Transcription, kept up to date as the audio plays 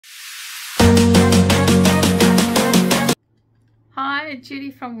Hi,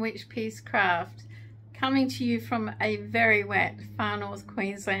 Judy from Witchpeace Craft, coming to you from a very wet far north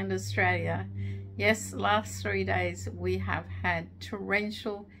Queensland, Australia. Yes, the last 3 days we have had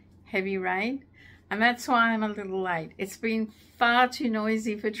torrential heavy rain, and that's why I'm a little late. It's been far too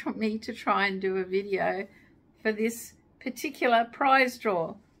noisy for me to try and do a video for this particular prize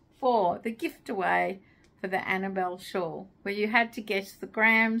draw for the gift away for the Annabelle Shawl, where you had to guess the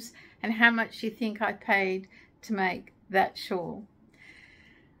grams and how much you think I paid to make that shawl.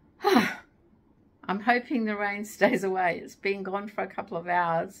 I'm hoping the rain stays away. It's been gone for a couple of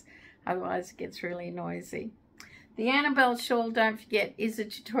hours, otherwise it gets really noisy. The Annabelle Shawl, don't forget, is a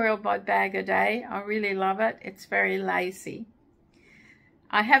tutorial by Bag a Day. I really love it. It's very lacy.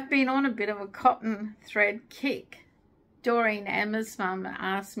 I have been on a bit of a cotton thread kick. Doreen, Emma's mum,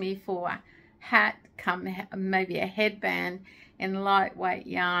 asked me for a hat, maybe a headband in lightweight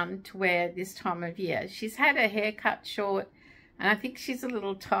yarn to wear this time of year. She's had her hair cut short, and I think she's a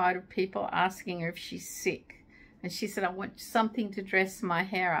little tired of people asking her if she's sick. And she said, I want something to dress my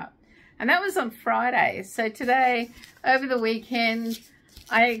hair up. And that was on Friday. So today, over the weekend,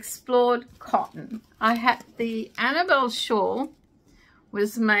 I explored cotton. I had the Annabelle Shawl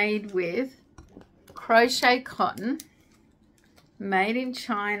was made with crochet cotton, made in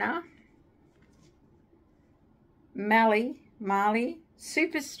China, Mali,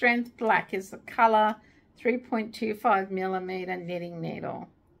 super strength black is the color, 3.25 millimeter knitting needle.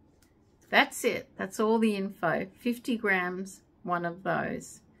 That's it. That's all the info. 50 grams, one of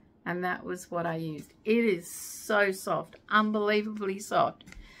those. And that was what I used. It is so soft, unbelievably soft.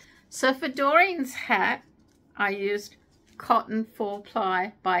 So for Doreen's hat, I used cotton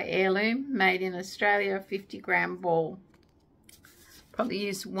 4-ply by Heirloom, made in Australia, a 50-gram ball. Probably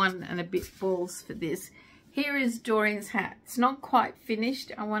used 1 and a bit balls for this. Here is Doreen's hat. It's not quite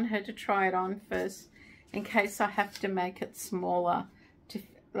finished. I want her to try it on first in case I have to make it smaller,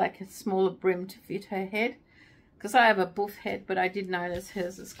 like a smaller brim to fit her head. Because I have a buff head, but I did notice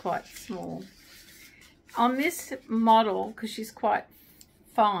hers is quite small. On this model, because she's quite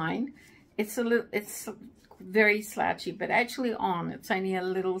fine, it's very slouchy, but actually on, it's only a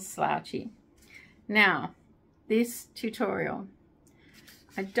little slouchy. Now, this tutorial,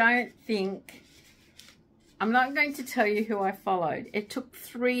 I'm not going to tell you who I followed. It took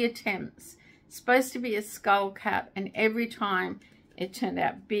 3 attempts. It's supposed to be a skull cap, and every time it turned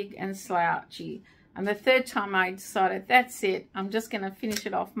out big and slouchy. And the 3rd time I decided, that's it. I'm just going to finish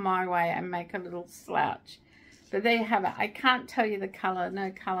it off my way and make a little slouch. But there you have it. I can't tell you the color,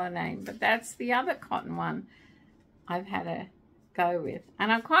 no color name. But that's the other cotton one I've had a go with. And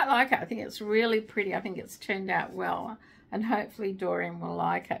I quite like it. I think it's really pretty. I think it's turned out well. And hopefully Doreen will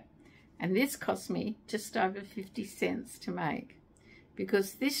like it. And this cost me just over 50 cents to make.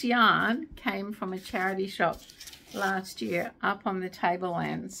 Because this yarn came from a charity shop last year up on the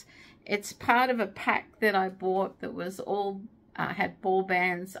Tablelands. It's part of a pack that I bought that was all had ball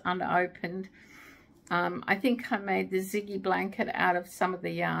bands unopened. I think I made the Ziggy blanket out of some of the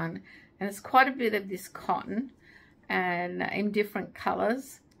yarn, and it's quite a bit of this cotton and in different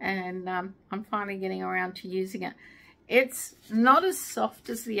colors, and I'm finally getting around to using it. It's not as soft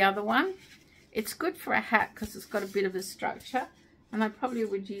as the other one. It's good for a hat because it's got a bit of a structure, and I probably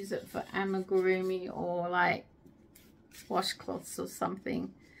would use it for amigurumi or like washcloths or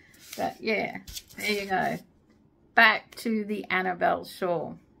something. But yeah, there you go. Back to the Annabelle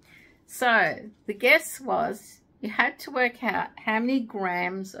Shawl. So the guess was you had to work out how many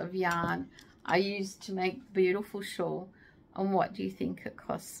grams of yarn I used to make the beautiful shawl, and what do you think it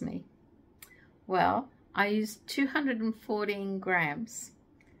costs me? Well, I used 214 grams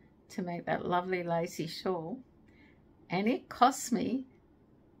to make that lovely lacy shawl, and it cost me,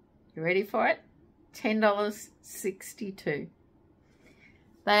 you ready for it? $10.62.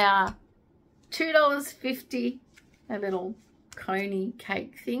 They are $2.50, a little coney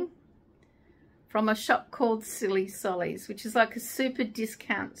cake thing, from a shop called Silly Solly's, which is like a super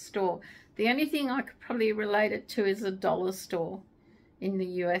discount store. The only thing I could probably relate it to is a dollar store in the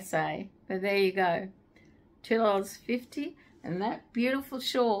USA. But there you go, $2.50, and that beautiful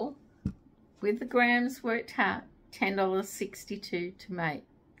shawl with the grams worked out, $10.62 to make.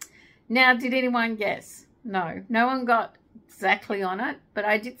 Now, did anyone guess? No, no one got exactly on it, but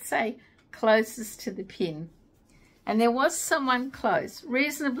I did say closest to the pin. And there was someone close,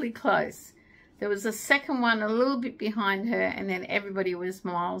 reasonably close. There was a second one a little bit behind her, and then everybody was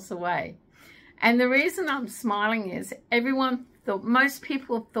miles away. And the reason I'm smiling is everyone thought, most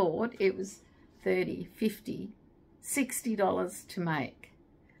people thought it was $30, $50, $60 to make.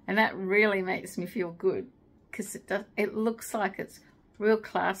 And that really makes me feel good, because it looks like it's real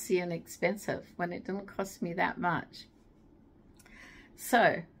classy and expensive when it didn't cost me that much.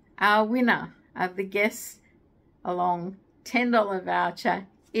 So our winner of the Guess Along $10 voucher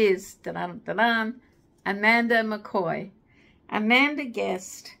is Amanda McCoy. Amanda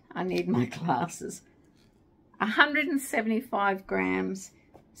guessed, I need my glasses, 175 grams,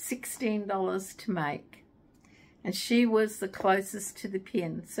 $16 to make. And she was the closest to the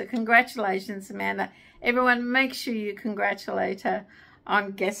pin. So congratulations, Amanda. Everyone, make sure you congratulate her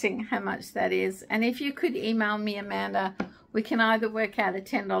on guessing how much that is. And if you could email me, Amanda, we can either work out a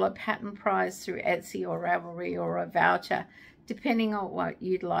 $10 pattern prize through Etsy or Ravelry, or a voucher, depending on what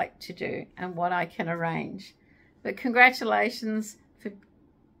you'd like to do and what I can arrange. But congratulations for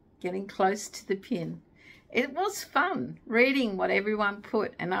getting close to the pin. It was fun reading what everyone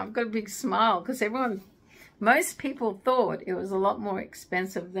put, and I've got a big smile because most people thought it was a lot more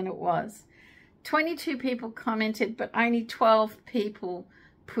expensive than it was. 22 people commented, but only 12 people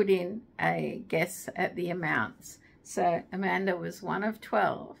put in a guess at the amounts. So Amanda was one of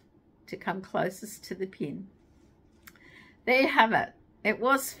 12 to come closest to the pin. There you have it. It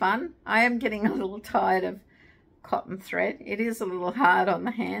was fun. I am getting a little tired of cotton thread. It is a little hard on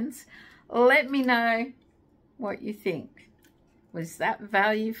the hands. Let me know what you think. Was that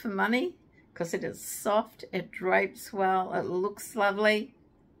value for money? Because it is soft, it drapes well, it looks lovely.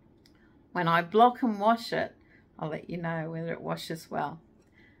 When I block and wash it, I'll let you know whether it washes well.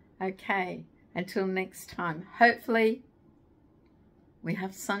 Okay, until next time. Hopefully we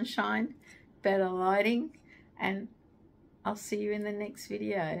have sunshine, better lighting, and I'll see you in the next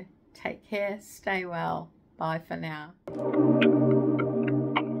video. Take care, stay well. Bye for now.